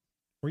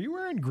Were you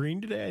wearing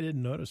green today? I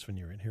didn't notice when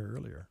you were in here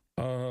earlier.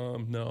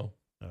 No.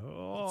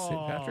 Oh,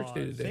 St. Patrick's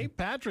Day today. St.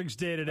 Patrick's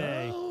Day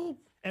today. Oh.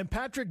 And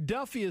Patrick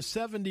Duffy is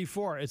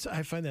 74.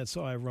 I find that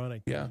so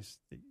ironic. Yeah.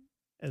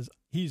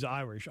 He's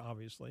Irish,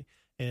 obviously,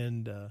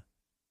 and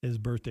his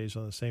birthday's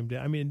on the same day.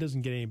 I mean, it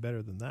doesn't get any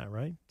better than that,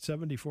 right?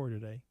 74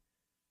 today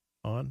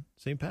on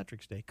St.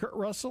 Patrick's Day. Kurt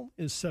Russell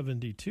is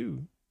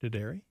 72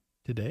 today.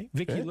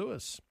 Vicki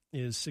Lewis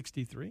is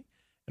 63.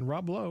 And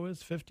Rob Lowe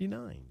is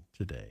 59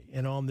 today.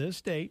 And on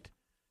this date,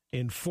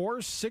 in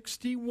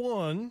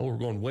 461... Oh, we're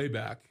going way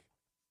back.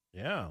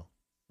 Yeah,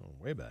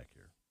 way back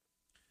here.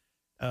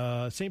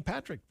 St.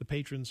 Patrick, the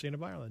patron saint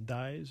of Ireland,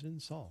 dies in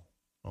Saul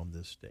on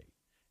this date.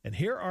 And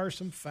here are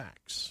some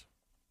facts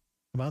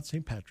about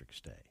St. Patrick's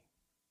Day.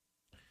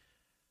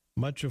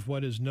 Much of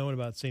what is known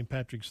about St.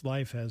 Patrick's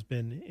life has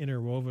been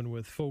interwoven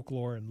with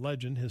folklore and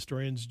legend.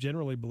 Historians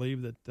generally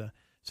believe that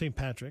St.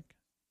 Patrick,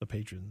 the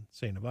patron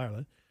saint of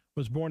Ireland,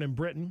 was born in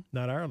Britain,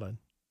 not Ireland,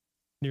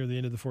 near the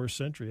end of the 4th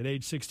century. At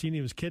age 16,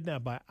 he was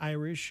kidnapped by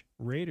Irish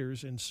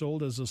raiders and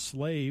sold as a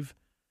slave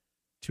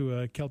to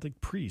a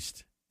Celtic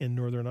priest in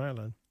Northern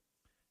Ireland.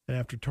 And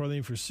after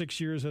toiling for 6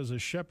 years as a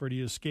shepherd,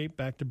 he escaped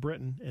back to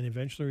Britain and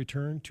eventually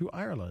returned to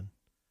Ireland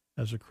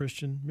as a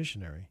Christian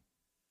missionary.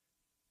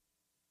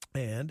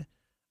 And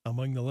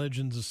among the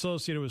legends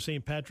associated with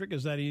St. Patrick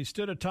is that he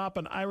stood atop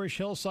an Irish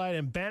hillside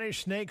and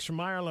banished snakes from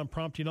Ireland,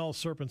 prompting all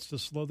serpents to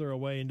slither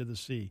away into the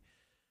sea.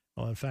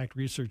 Well, in fact,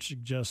 research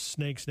suggests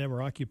snakes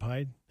never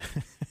occupied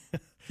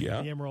the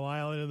Emerald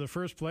Island in the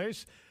first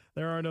place.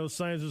 There are no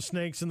signs of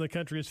snakes in the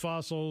country's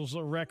fossils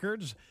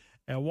records.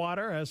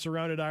 Water has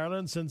surrounded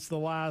Ireland since the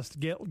last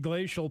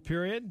glacial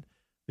period.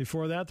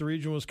 Before that, the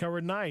region was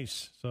covered in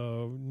ice,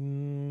 so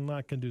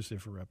not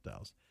conducive for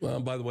reptiles. Well,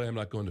 by the way, I'm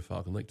not going to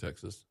Falcon Lake,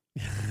 Texas.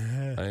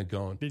 I ain't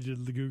going. Did you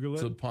Google it?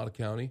 It's in Potta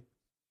County.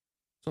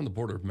 It's on the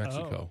border of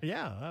Mexico. Oh,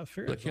 yeah, I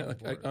figured.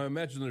 I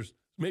imagine there's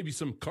maybe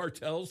some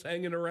cartels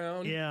hanging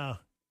around. Yeah.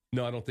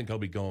 No, I don't think I'll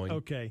be going.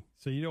 Okay,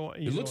 so you don't.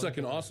 It looks like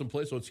an awesome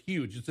place. So it's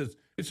huge. It says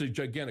it's a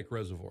gigantic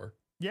reservoir.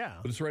 Yeah,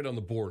 but it's right on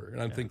the border,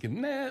 and I'm thinking,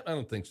 nah, I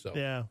don't think so.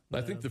 Yeah,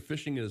 I think the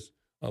fishing is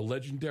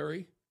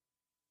legendary,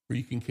 where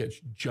you can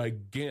catch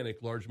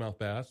gigantic largemouth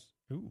bass.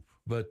 Ooh,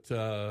 but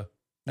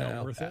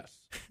not worth it.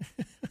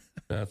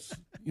 That's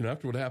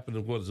after what happened,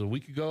 what was it, a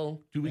week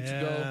ago, 2 weeks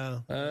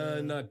ago?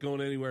 I'm not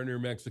going anywhere near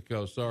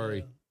Mexico.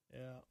 Sorry.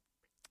 Yeah.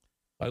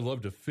 I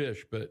love to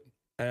fish, but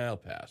I'll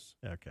pass.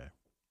 Okay.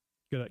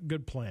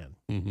 Good plan.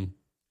 Mm-hmm.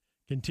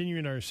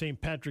 Continuing our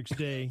St. Patrick's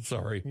Day.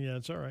 Sorry. Yeah,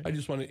 it's all right. I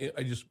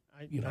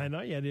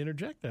know you had to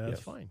interject that.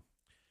 That's fine.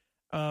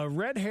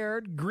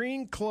 Red-haired,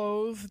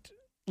 green-clothed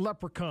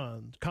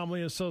leprechauns,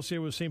 commonly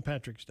associated with St.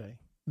 Patrick's Day.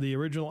 The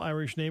original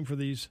Irish name for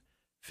these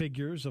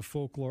figures of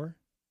folklore,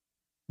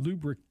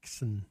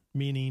 lubricson,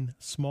 meaning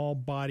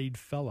small-bodied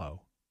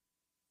fellow.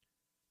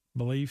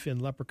 Belief in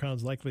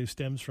leprechauns likely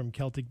stems from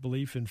Celtic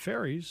belief in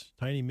fairies,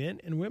 tiny men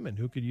and women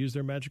who could use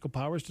their magical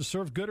powers to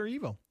serve good or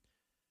evil.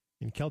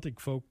 In Celtic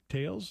folk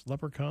tales,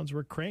 leprechauns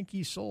were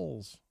cranky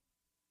souls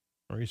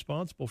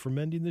responsible for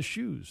mending the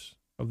shoes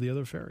of the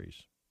other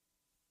fairies.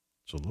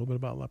 So a little bit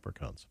about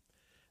leprechauns.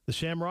 The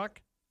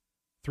shamrock,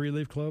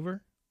 three-leaf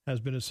clover, has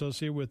been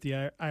associated with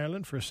the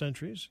Ireland for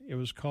centuries. It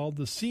was called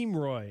the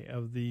Seamroy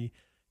of the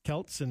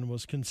Celts and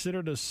was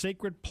considered a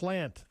sacred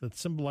plant that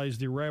symbolized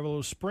the arrival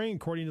of spring.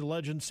 According to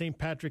legend, St.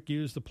 Patrick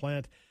used the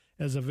plant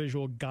as a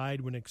visual guide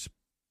when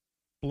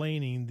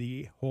explaining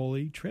the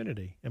Holy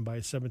Trinity. And by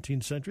the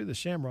 17th century, the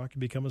shamrock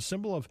had become a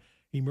symbol of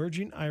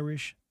emerging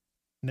Irish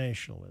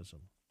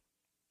nationalism.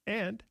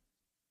 And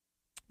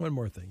one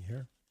more thing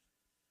here.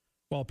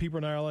 While people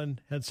in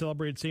Ireland had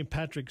celebrated St.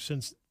 Patrick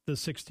since the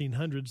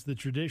 1600s, the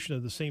tradition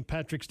of the St.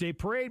 Patrick's Day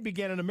Parade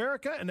began in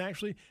America and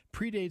actually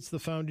predates the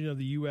founding of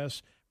the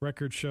U.S.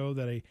 Records show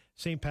that a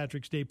St.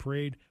 Patrick's Day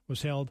Parade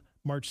was held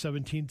March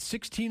 17,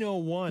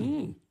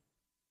 1601,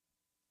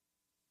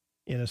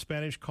 in a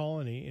Spanish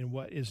colony in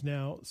what is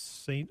now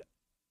St.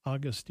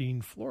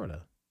 Augustine,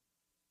 Florida.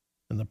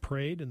 And the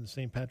parade and the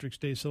St. Patrick's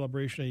Day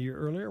celebration a year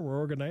earlier were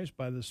organized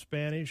by the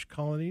Spanish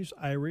colony's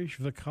Irish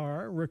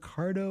vicar,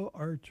 Ricardo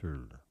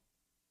Artur.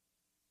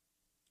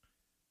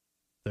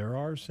 There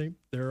are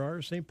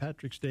St.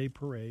 Patrick's Day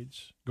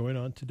parades going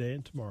on today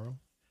and tomorrow.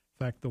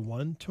 In fact, the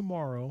one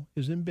tomorrow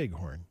is in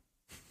Bighorn.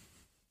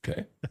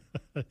 Okay.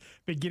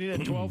 Beginning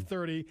at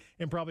 12:30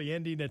 and probably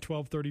ending at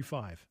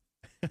 12:35.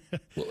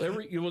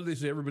 Well, they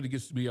say everybody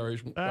gets to be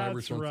Irish once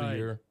a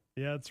year.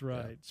 Yeah, that's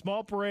right. Yeah.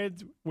 Small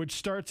parade, which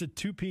starts at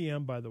 2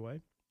 p.m., by the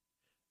way.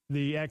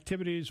 The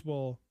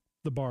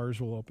bars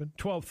will open.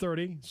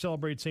 12:30,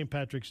 celebrate St.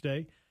 Patrick's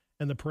Day.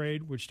 And the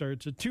parade, which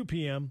starts at 2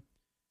 p.m.,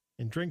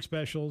 and drink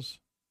specials.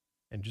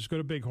 And just go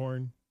to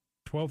Bighorn,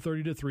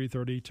 12:30 to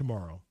 3:30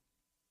 tomorrow.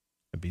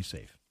 And be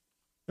safe.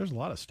 There's a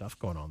lot of stuff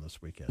going on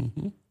this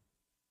weekend.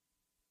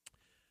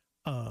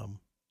 Mm-hmm.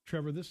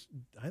 Trevor,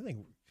 I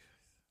think,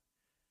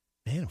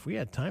 man, if we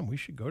had time, we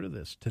should go to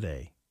this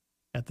today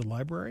at the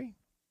library,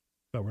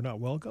 but we're not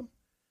welcome.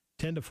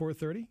 10 to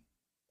 4:30,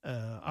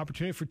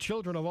 opportunity for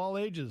children of all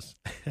ages.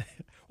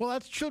 Well,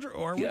 that's children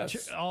or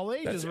all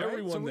ages, that's right?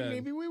 Everyone, so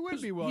maybe we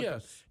would be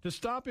welcome to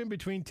stop in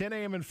between 10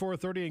 a.m. and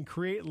 4:30 and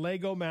create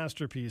Lego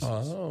masterpieces.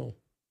 Oh,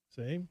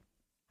 see,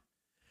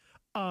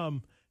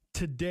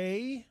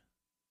 today,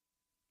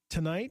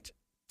 tonight,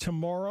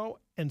 tomorrow,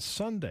 and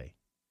Sunday,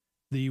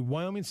 the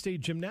Wyoming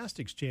State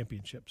Gymnastics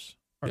Championships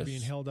are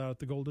being held out at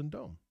the Golden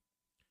Dome,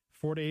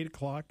 4 to 8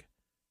 o'clock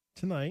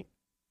tonight.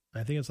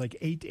 I think it's like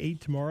 8 to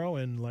 8 tomorrow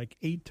and like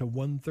 8 to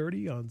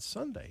 1:30 on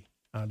Sunday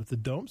out at the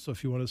Dome. So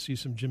if you want to see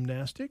some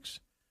gymnastics,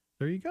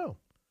 there you go.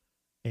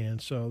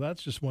 And so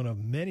that's just one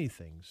of many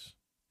things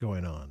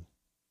going on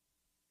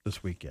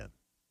this weekend.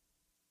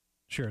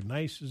 Sharon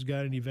Nice has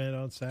got an event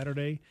on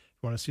Saturday. If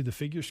you want to see the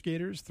figure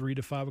skaters, 3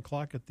 to 5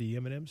 o'clock at the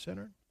M&M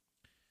Center.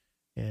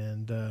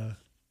 And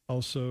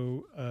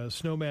also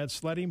Snowmad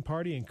sledding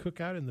party and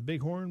cookout in the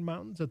Bighorn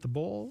Mountains at the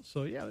Bowl.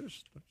 So, yeah,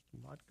 there's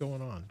a lot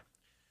going on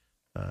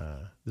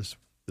this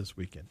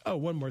weekend. Oh,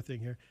 one more thing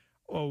here.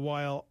 Oh,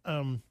 while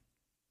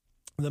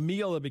the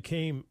meal that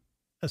became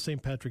a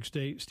St. Patrick's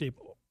Day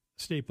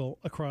staple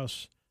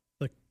across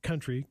the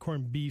country,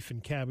 corned beef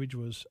and cabbage,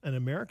 was an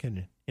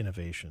American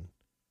innovation.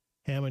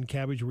 Ham and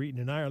cabbage were eaten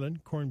in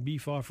Ireland. Corned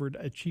beef offered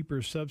a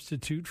cheaper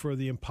substitute for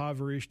the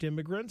impoverished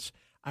immigrants.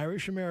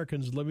 Irish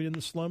Americans living in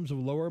the slums of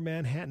lower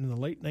Manhattan in the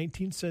late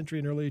 19th century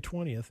and early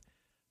 20th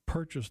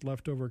purchased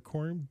leftover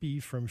corned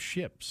beef from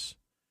ships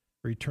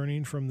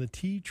returning from the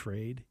tea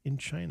trade in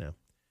China.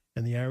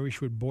 And the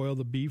Irish would boil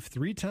the beef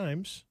 3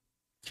 times.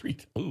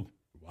 Ooh.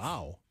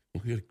 Wow.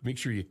 You gotta make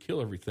sure you kill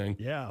everything.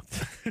 Yeah.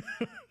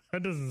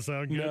 That doesn't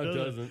sound good. No, it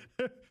doesn't.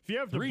 If you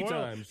have to 3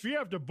 times. If you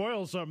have to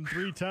boil something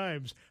 3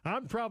 times,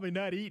 I'm probably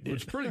not eating it.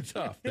 It's pretty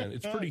tough then.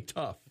 It's pretty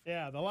tough.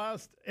 Yeah, the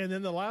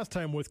last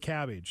time with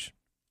cabbage.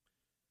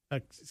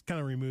 It kind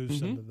of removes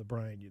some of the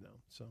brine,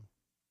 So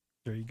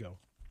there you go.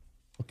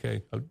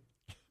 Okay.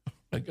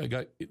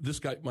 This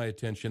got my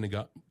attention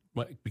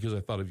because I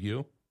thought of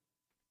you.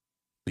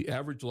 The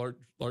average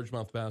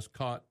largemouth bass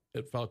caught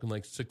at Falcon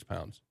Lake 6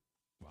 pounds.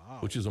 Wow.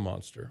 Which is a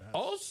monster.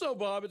 Also,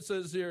 Bob, it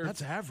says here.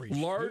 That's average.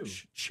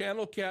 Large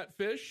channel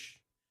catfish.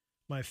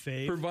 My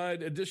fave.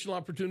 Provide additional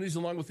opportunities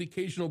along with the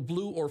occasional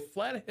blue or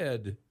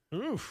flathead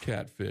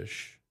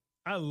catfish.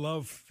 I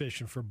love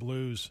fishing for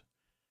blues.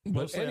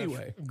 But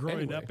anyway.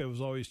 Growing up, it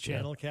was always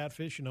channel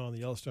catfish. On the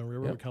Yellowstone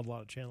River, we caught a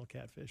lot of channel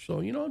catfish.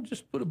 So,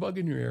 just put a bug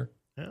in your ear.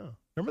 Yeah.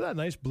 Remember that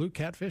nice blue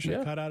catfish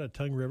I caught out at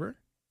Tongue River?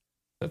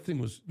 That thing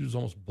was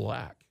almost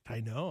black.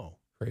 I know.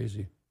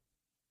 Crazy.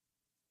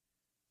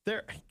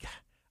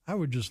 I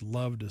would just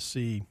love to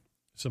see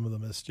some of the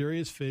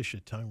mysterious fish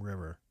at Tongue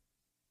River.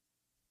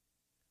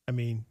 I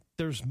mean,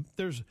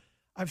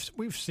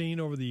 we've seen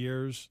over the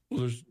years.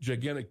 Well, there's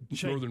gigantic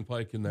northern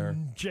pike in there.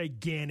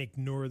 Gigantic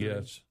northerns.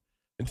 Yes.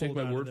 And take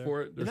my word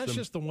for it. And that's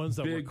just the ones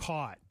that were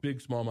caught. Big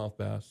smallmouth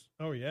bass.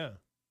 Oh, yeah.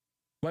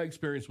 My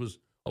experience was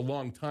a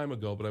long time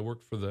ago, but I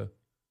worked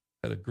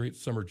had a great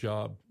summer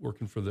job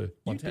working for the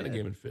Montana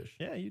Game and Fish.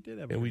 Yeah, you did.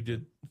 And we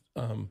did,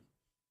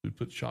 we'd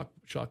put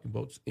shocking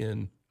boats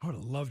in. I would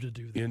love to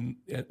do that.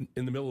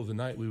 In the middle of the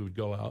night, we would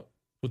go out,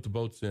 put the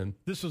boats in.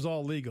 This was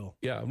all legal.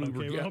 Yeah. We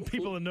want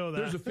people to know that.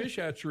 There's a fish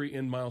hatchery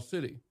in Miles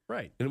City.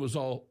 Right. And it was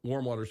all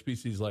warm water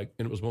species, and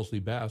it was mostly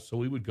bass. So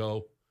we would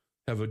go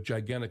have a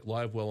gigantic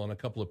live well on a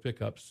couple of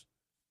pickups,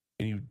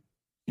 and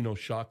you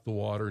shock the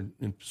water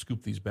and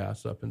scoop these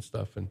bass up and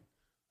stuff. And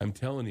I'm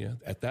telling you,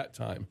 at that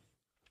time,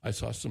 I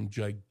saw some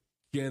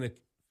gigantic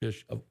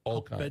fish of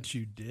all kinds. I bet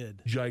you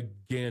did.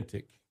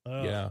 Gigantic.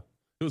 Yeah.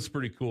 It was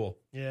pretty cool.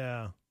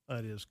 Yeah.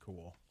 That is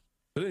cool.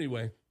 But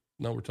anyway,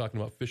 now we're talking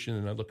about fishing,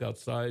 and I look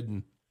outside,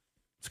 and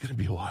it's going to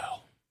be a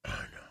while. I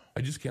know.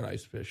 I just can't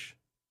ice fish.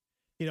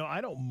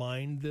 I don't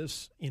mind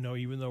this,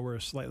 even though we're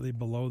slightly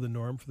below the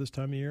norm for this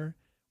time of year.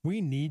 We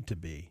need to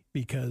be,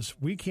 because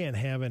we can't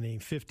have any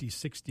 50,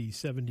 60,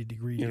 70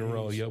 degree days in a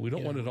row. Yeah, we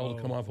don't want it all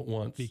to come off at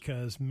once.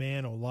 Because,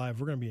 man alive,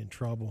 we're going to be in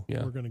trouble.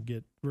 Yeah. We're going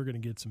to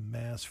get some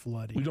mass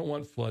flooding. We don't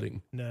want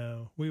flooding.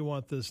 No, we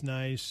want this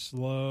nice,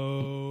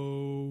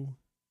 slow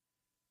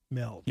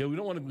melt. Yeah, we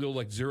don't want to go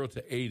like 0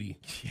 to 80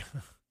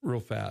 real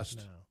fast.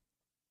 No.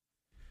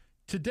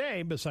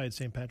 Today, besides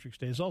St. Patrick's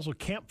Day, is also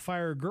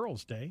Campfire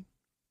Girls Day.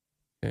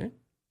 Okay.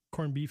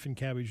 Corned Beef and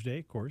Cabbage Day,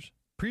 of course.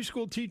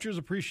 Preschool Teachers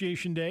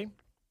Appreciation Day.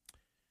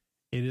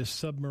 It is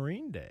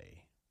Submarine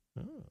Day.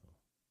 Oh.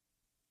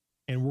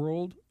 And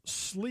World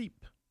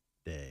Sleep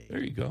Day.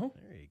 There you go.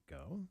 There you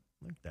go.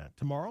 Like that.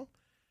 Tomorrow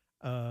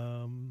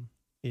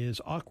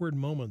is Awkward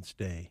Moments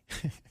Day.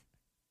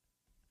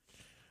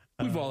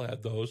 We've all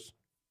had those.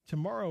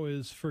 Tomorrow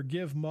is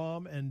Forgive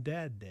Mom and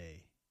Dad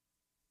Day.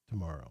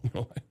 Tomorrow.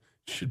 No, it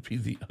should be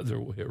the other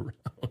way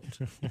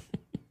around.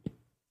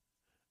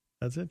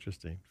 That's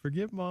interesting.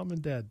 Forgive Mom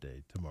and Dad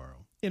Day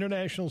tomorrow.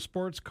 International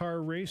Sports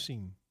Car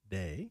Racing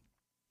Day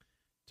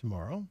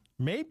tomorrow.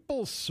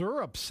 Maple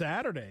Syrup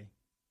Saturday.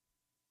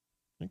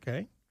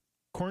 Okay.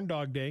 Corn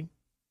Dog Day.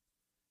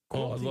 I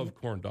love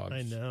corn dogs.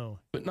 I know.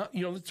 But not,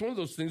 it's one of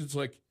those things, it's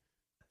like,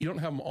 you don't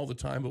have them all the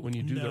time, but when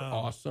you do, they're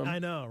awesome. I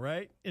know,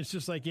 right? It's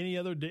just like any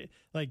other day.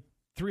 Like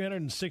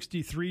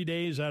 363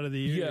 days out of the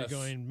year, Yes. you're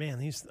going, man,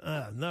 he's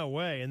no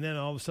way. And then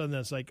all of a sudden,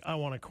 that's like, I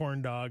want a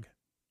corn dog.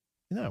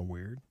 Isn't that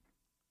weird?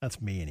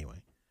 That's me anyway.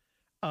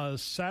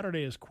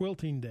 Saturday is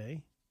quilting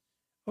day.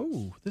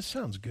 Oh, this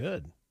sounds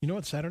good. You know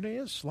what Saturday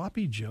is?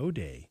 Sloppy Joe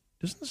Day.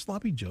 Doesn't the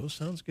Sloppy Joe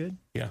sounds good?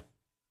 Yeah.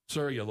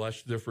 Sorry, I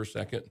lost you there for a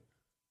second.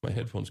 My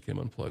headphones came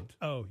unplugged.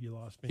 Oh, you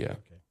lost me? Yeah.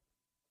 Okay.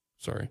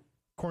 Sorry.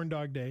 Corn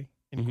Dog Day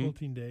and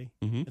Quilting Day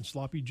and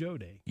Sloppy Joe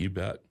Day. You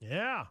bet.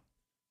 Yeah.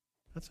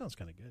 That sounds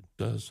kind of good.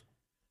 Does.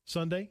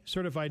 Sunday,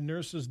 Certified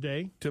Nurses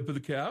Day. Tip of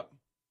the cap?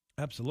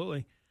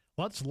 Absolutely.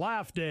 Let's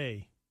Laugh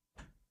Day.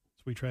 That's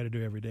what we try to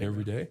do every day.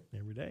 Every day?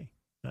 Every day.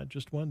 Not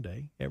just one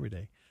day, every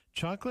day.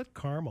 Chocolate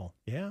caramel.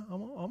 Yeah,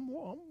 I'm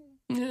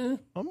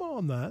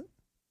on that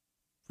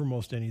for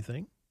most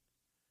anything.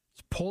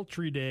 It's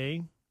Poultry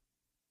Day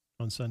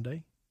on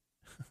Sunday.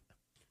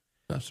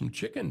 Have some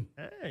chicken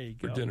There you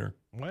for go. dinner.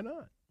 Why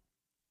not?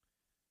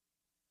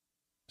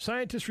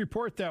 Scientists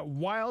report that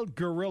wild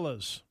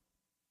gorillas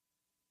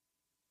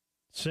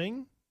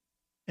sing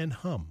and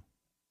hum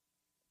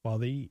while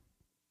they eat.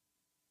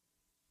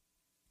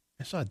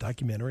 I saw a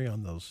documentary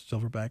on those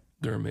silverback.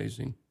 They're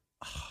amazing.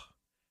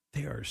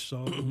 They are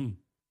so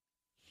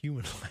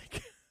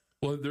human-like.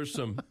 Well, there's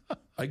some.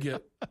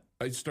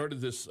 I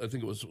started this. I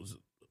think it was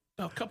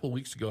a couple of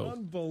weeks ago.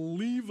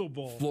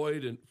 Unbelievable.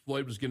 Floyd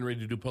was getting ready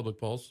to do Public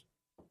Pulse,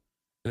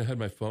 and I had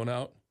my phone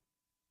out,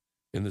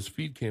 and this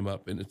feed came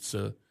up, and it's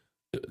a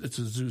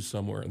zoo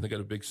somewhere, and they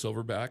got a big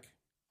silverback,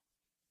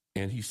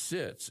 and he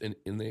sits, and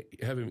they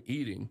have him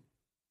eating,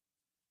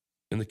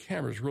 and the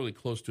camera's really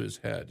close to his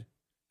head,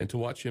 and to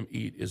watch him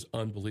eat is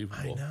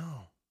unbelievable. I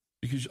know.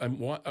 Because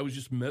I was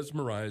just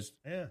mesmerized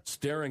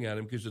staring at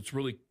him because it's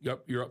really,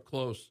 you're up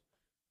close.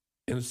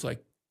 And it's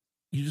like,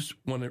 you just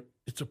want to,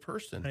 it's a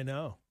person. I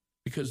know.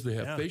 Because they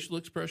have facial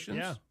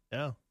expressions.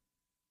 Yeah.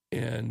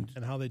 And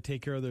how they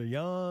take care of their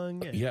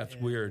young. It's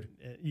weird.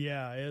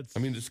 It's. I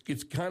mean,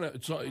 it's kind of,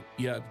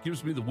 it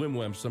gives me the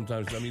whim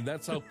sometimes. I mean,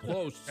 that's how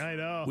close I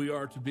know. we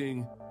are to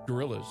being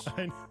gorillas.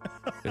 I know.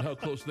 And how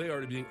close they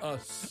are to being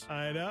us.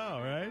 I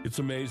know, right? It's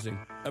amazing.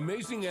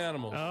 Amazing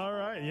animals. All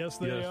right. Yes,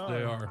 they are. Yes,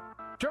 they are.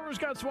 Trevor's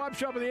got Swap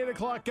Shop at the 8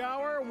 o'clock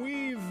hour.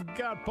 We've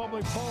got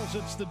Public Pulse.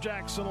 It's the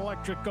Jackson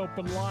Electric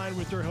Open Line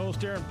with their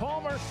host, Aaron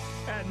Palmer,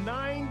 at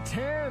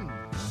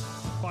 9:10.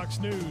 Fox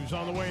News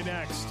on the way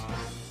next.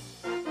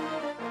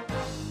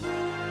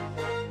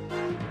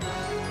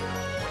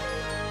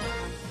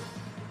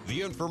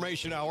 The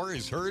Information Hour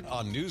is heard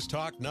on News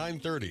Talk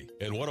 930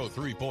 and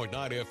 103.9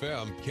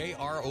 FM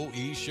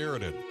KROE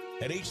Sheridan.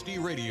 At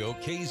HD Radio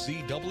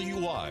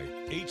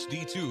KZWY,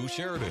 HD2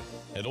 Sheridan,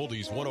 and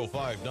Oldies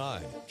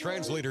 105.9,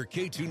 translator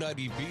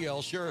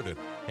K290BL Sheridan,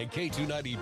 and K290